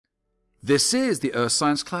This is the Earth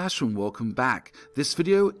Science Classroom. Welcome back. This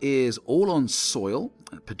video is all on soil,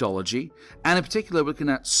 pedology, and in particular looking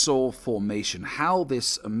at soil formation, how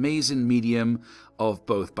this amazing medium of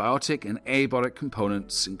both biotic and abiotic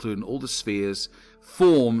components, including all the spheres,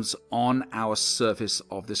 forms on our surface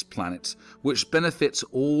of this planet, which benefits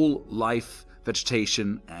all life,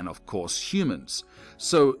 vegetation, and of course humans.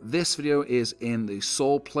 So this video is in the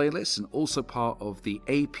soil playlist and also part of the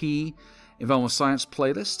AP Environmental Science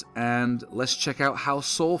playlist, and let's check out how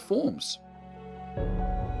soil forms.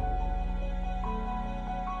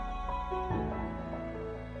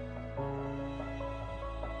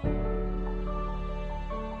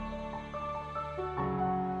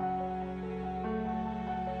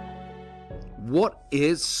 What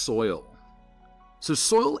is soil? So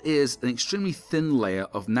soil is an extremely thin layer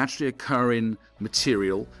of naturally occurring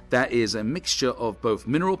material that is a mixture of both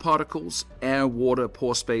mineral particles, air, water,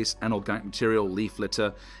 pore space, and organic material, leaf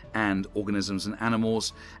litter, and organisms and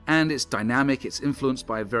animals. And it's dynamic, it's influenced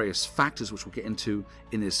by various factors which we'll get into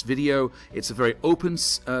in this video. It's a very open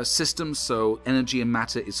system, so energy and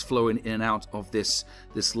matter is flowing in and out of this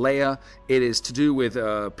layer. It is to do with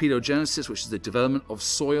pedogenesis, which is the development of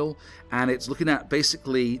soil, and it's looking at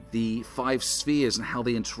basically the 5 spheres and how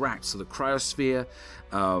they interact. So the cryosphere,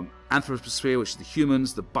 anthroposphere, which is the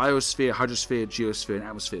humans, the biosphere, hydrosphere, geosphere, and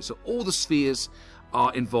atmosphere. So all the spheres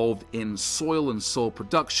are involved in soil and soil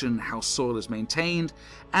production, how soil is maintained,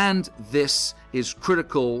 and this is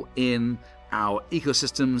critical in our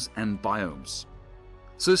ecosystems and biomes.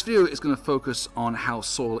 So this video is going to focus on how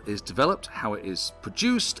soil is developed, how it is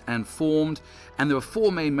produced and formed, and there are 4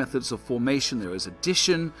 main methods of formation. There is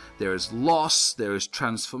addition, there is loss, there is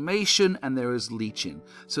transformation, and there is leaching.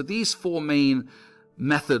 So these 4 main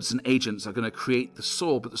methods and agents are going to create the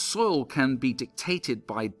soil, but the soil can be dictated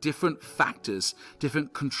by different factors,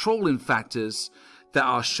 different controlling factors that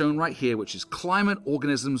are shown right here, which is climate,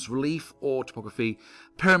 organisms, relief or topography,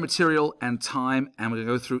 parent material, and time, and we're going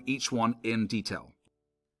to go through each one in detail.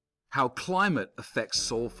 How climate affects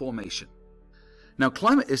soil formation. Now,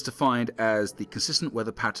 climate is defined as the consistent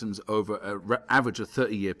weather patterns over an average of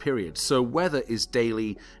 30-year period. So weather is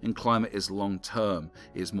daily and climate is long-term,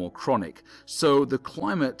 is more chronic. So the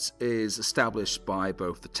climate is established by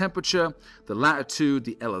both the temperature, the latitude,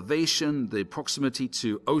 the elevation, the proximity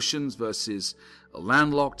to oceans versus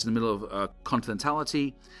landlocked in the middle of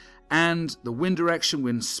continentality, and the wind direction,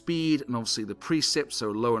 wind speed, and obviously the precip,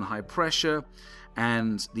 so low and high pressure,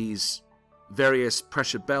 and these various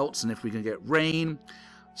pressure belts, and if we can get rain,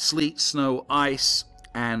 sleet, snow, ice,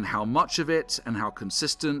 and how much of it, and how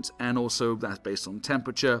consistent, and also that's based on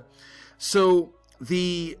temperature. So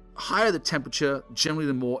the higher the temperature, generally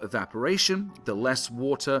the more evaporation, the less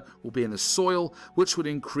water will be in the soil, which would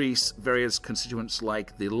increase various constituents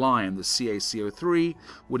like the lime, the CaCO3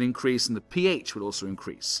 would increase, and the pH would also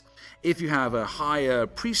increase. If you have a higher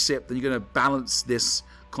precip, then you're going to balance this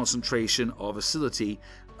concentration of acidity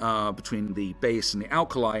between the base and the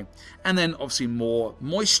alkali, and then obviously more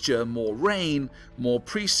moisture, more rain, more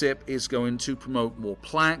precip is going to promote more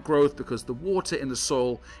plant growth because the water in the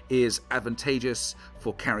soil is advantageous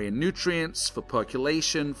for carrying nutrients, for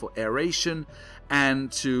percolation, for aeration,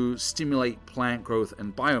 and to stimulate plant growth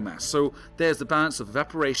and biomass. So there's the balance of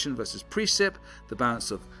evaporation versus precip, the balance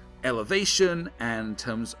of elevation and in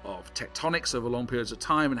terms of tectonics over long periods of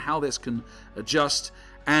time and how this can adjust,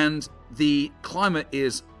 and the climate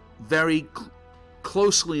is very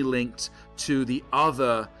closely linked to the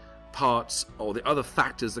other parts or the other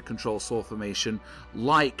factors that control soil formation,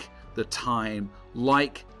 like the time,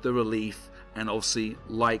 like the relief, and obviously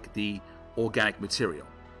like the organic material.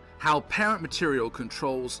 How parent material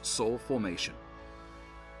controls soil formation.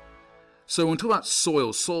 So when we talk about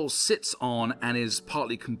soil, soil sits on and is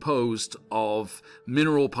partly composed of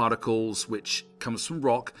mineral particles, which comes from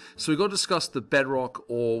rock. So we've got to discuss the bedrock,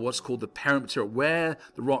 or what's called the parent material, where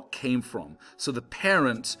the rock came from. So the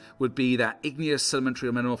parent would be that igneous sedimentary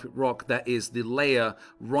or metamorphic rock that is the layer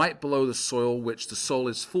right below the soil, which the soil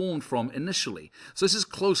is formed from initially. So this is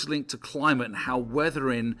closely linked to climate and how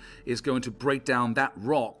weathering is going to break down that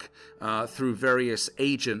rock through various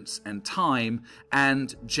agents and time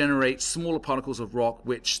and generate smaller particles of rock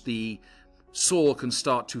which the soil can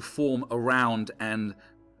start to form around and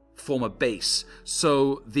form a base.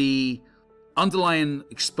 So the underlying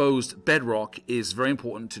exposed bedrock is very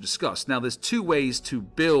important to discuss. Now there's 2 ways to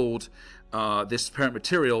build this parent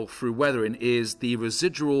material through weathering, is the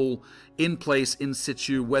residual in place in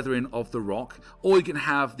situ weathering of the rock, or you can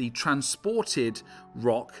have the transported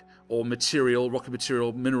rock or material, rocky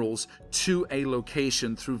material, minerals to a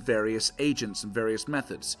location through various agents and various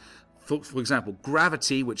methods. For example,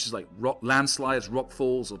 gravity, which is like landslides,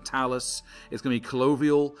 rockfalls, or talus, is going to be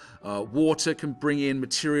colloidal. Water can bring in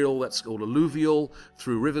material that's called alluvial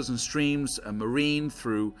through rivers and streams, and marine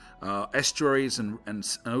through estuaries and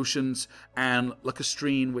oceans, and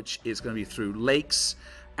lacustrine, which is going to be through lakes.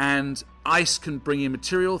 And ice can bring in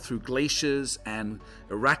material through glaciers and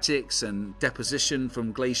erratics and deposition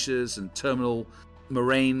from glaciers and terminal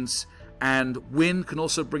moraines. And wind can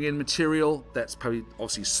also bring in material that's probably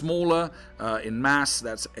obviously smaller in mass.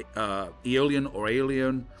 That's aeolian or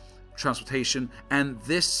aeolian transportation. And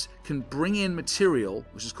this can bring in material,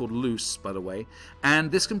 which is called loose, by the way.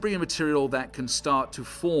 And this can bring in material that can start to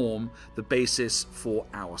form the basis for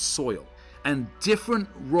our soil. And different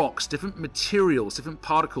rocks, different materials, different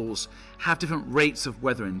particles have different rates of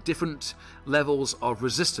weathering, different levels of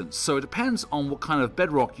resistance. So it depends on what kind of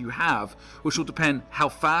bedrock you have, which will depend how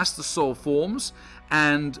fast the soil forms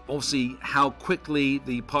and obviously how quickly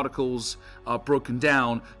the particles are broken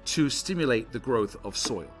down to stimulate the growth of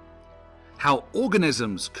soil. How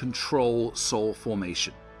organisms control soil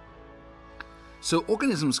formation. So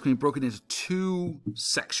organisms can be broken into two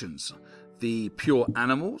sections. The pure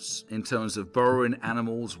animals, in terms of burrowing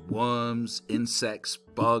animals, worms, insects,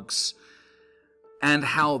 bugs, and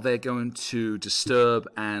how they're going to disturb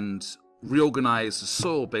and reorganize the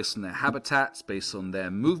soil based on their habitats, based on their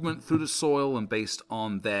movement through the soil, and based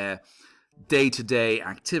on their day-to-day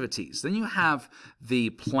activities. Then you have the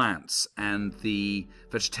plants and the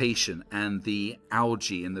vegetation and the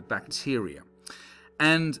algae and the bacteria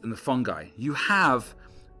and the fungi. You have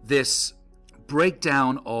this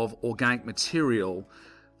breakdown of organic material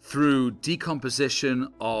through decomposition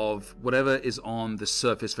of whatever is on the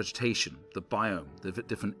surface vegetation, the biome, the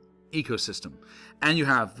different ecosystem. And you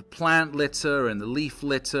have the plant litter and the leaf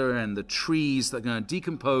litter and the trees that are going to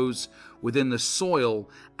decompose within the soil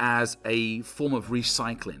as a form of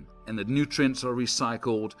recycling. And the nutrients are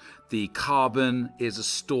recycled, the carbon is a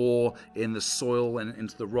store in the soil and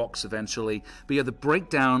into the rocks eventually. But you have the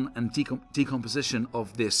breakdown and decomposition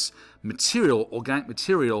of this material, organic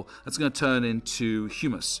material, that's going to turn into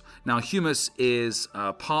humus. Now humus is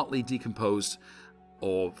partly decomposed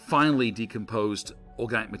or finely decomposed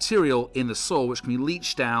organic material in the soil, which can be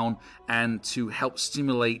leached down and to help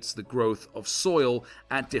stimulate the growth of soil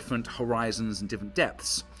at different horizons and different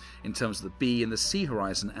depths, in terms of the B and the C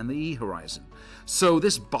horizon and the E horizon. So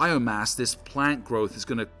this biomass, this plant growth, is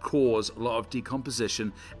going to cause a lot of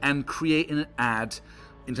decomposition and create and add,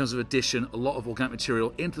 in terms of addition, a lot of organic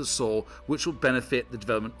material into the soil, which will benefit the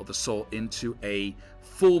development of the soil into a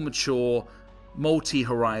full, mature,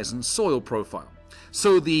 multi-horizon soil profile.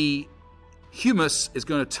 So the humus is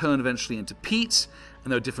going to turn eventually into peat,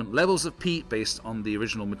 and there are different levels of peat based on the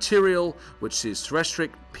original material, which is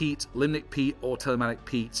terrestrial peat, limnic peat, or telematic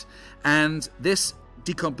peat. And this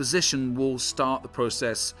decomposition will start the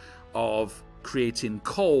process of creating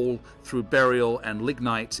coal through burial and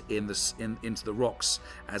lignite into the rocks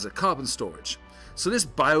as a carbon storage. So this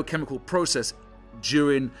biochemical process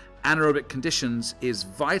during anaerobic conditions is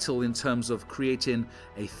vital in terms of creating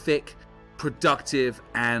a thick, productive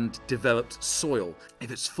and developed soil. If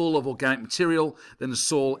it's full of organic material, then the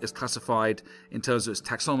soil is classified in terms of its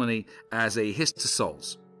taxonomy as a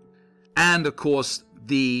histosols. And of course,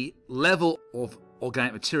 the level of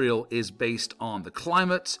organic material is based on the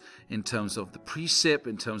climate, in terms of the precip,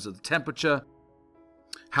 in terms of the temperature.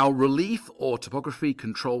 How relief or topography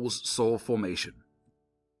controls soil formation.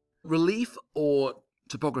 Relief or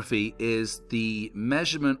topography is the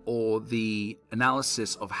measurement or the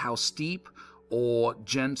analysis of how steep or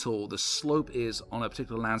gentle the slope is on a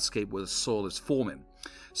particular landscape where the soil is forming.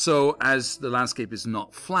 So as the landscape is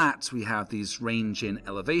not flat, we have these range in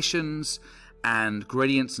elevations and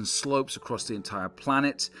gradients and slopes across the entire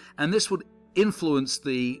planet, and this would influence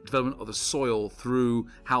the development of the soil through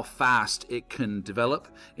how fast it can develop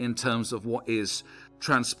in terms of what is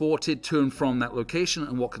transported to and from that location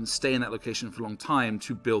and what can stay in that location for a long time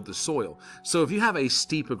to build the soil. So if you have a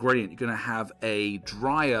steeper gradient, you're going to have a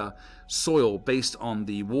drier soil based on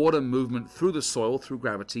the water movement through the soil, through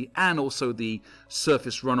gravity, and also the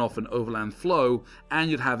surface runoff and overland flow, and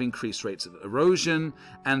you'd have increased rates of erosion,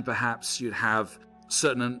 and perhaps you'd have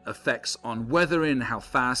certain effects on weathering, how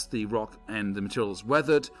fast the rock and the material is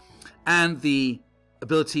weathered, and the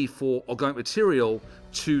ability for organic material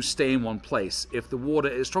to stay in one place. If the water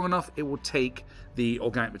is strong enough, it will take the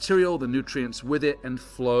organic material, the nutrients with it, and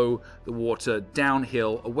flow the water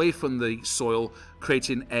downhill away from the soil,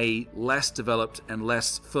 creating a less developed and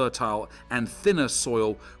less fertile and thinner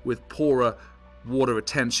soil with poorer water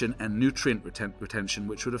retention and nutrient retention,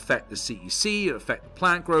 which would affect the CEC, affect the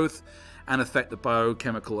plant growth, and affect the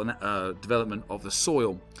biochemical development of the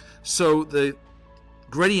soil. So the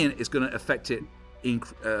gradient is going to affect it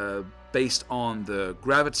based on the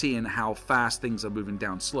gravity and how fast things are moving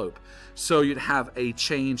down slope. So you'd have a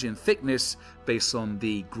change in thickness based on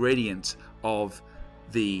the gradient of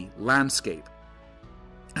the landscape.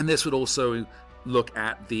 And this would also look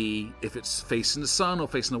at if it's facing the sun or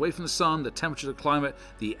facing away from the sun, the temperature, the climate,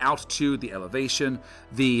 the altitude, the elevation,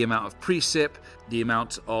 the amount of precip, the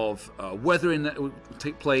amount of weathering that would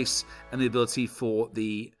take place, and the ability for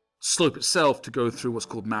the slope itself to go through what's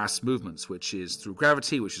called mass movements, which is through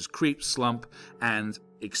gravity, which is creep, slump, and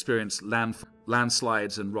experience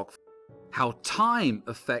landslides and rock. How time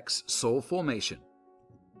affects soil formation.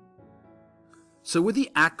 So with the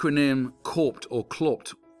acronym CORPT or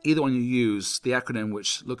CLORPT, either one you use, the acronym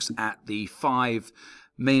which looks at the 5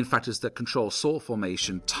 main factors that control soil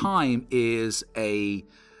formation, time is a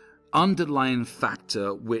underlying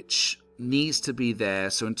factor which needs to be there.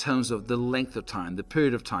 So in terms of the length of time, the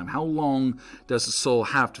period of time, how long does the soil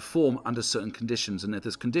have to form under certain conditions? And if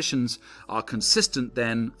those conditions are consistent,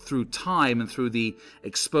 then through time and through the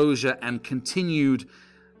exposure and continued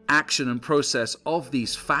action and process of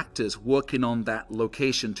these factors working on that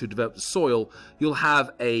location to develop the soil, you'll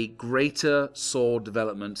have a greater soil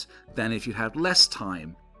development than if you had less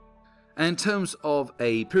time. And in terms of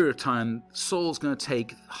a period of time, soil is going to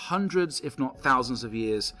take hundreds, if not thousands of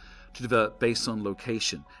years to develop based on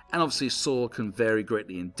location. And obviously soil can vary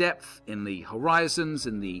greatly in depth, in the horizons,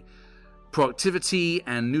 in the productivity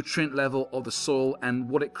and nutrient level of the soil, and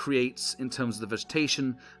what it creates in terms of the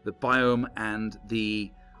vegetation, the biome, and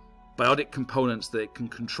the biotic components that it can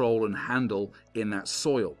control and handle in that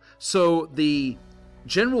soil. So the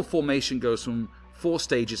general formation goes from 4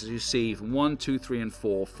 stages, as you see, from 1, 2, 3, and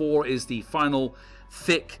 4. 4 is the final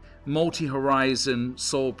thick multi-horizon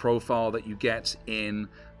soil profile that you get in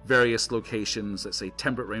various locations, let's say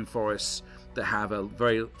temperate rainforests that have a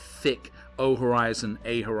very thick O horizon,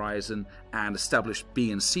 A horizon, and established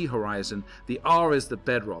B and C horizon. The R is the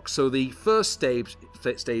bedrock. So the first stage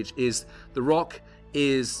is the rock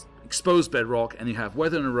is exposed bedrock, and you have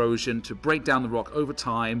weather and erosion to break down the rock over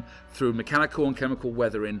time through mechanical and chemical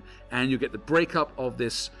weathering, and you get the breakup of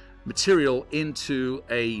this material into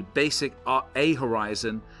a basic A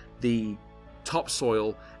horizon, the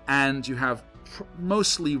topsoil, and you have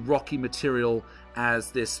mostly rocky material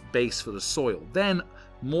as this base for the soil. Then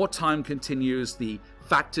more time continues, the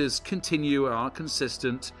factors continue, are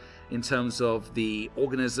consistent in terms of the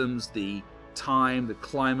organisms, the time, the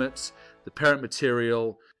climate, the parent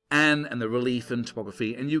material, and the relief and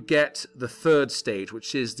topography, and you get the third stage,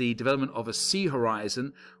 which is the development of a C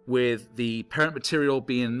horizon, with the parent material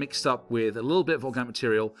being mixed up with a little bit of organic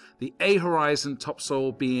material, the A horizon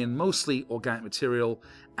topsoil being mostly organic material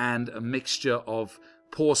and a mixture of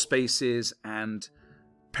pore spaces and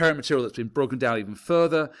parent material that's been broken down even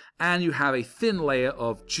further, and you have a thin layer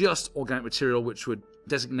of just organic material, which would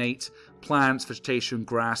designate plants, vegetation,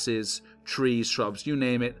 grasses, trees, shrubs, you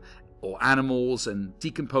name it, or animals, and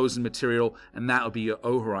decomposing material, and that will be your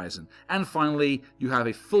O horizon. And finally, you have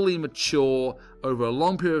a fully mature, over a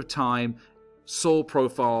long period of time, soil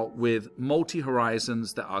profile with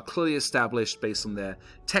multi-horizons that are clearly established based on their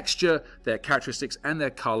texture, their characteristics, and their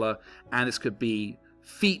color. And this could be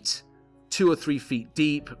feet, 2 or 3 feet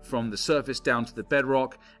deep from the surface down to the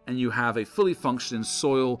bedrock, and you have a fully functioning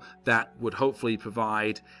soil that would hopefully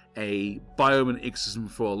provide a biome and ecosystem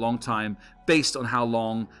for a long time based on how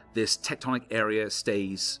long this tectonic area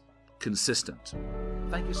stays consistent.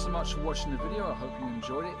 Thank you so much for watching the video. I hope you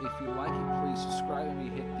enjoyed it. If you like it, please subscribe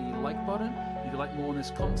and hit the like button. If you like more on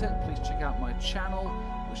this content, please check out my channel,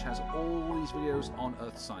 which has all these videos on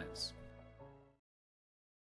earth science.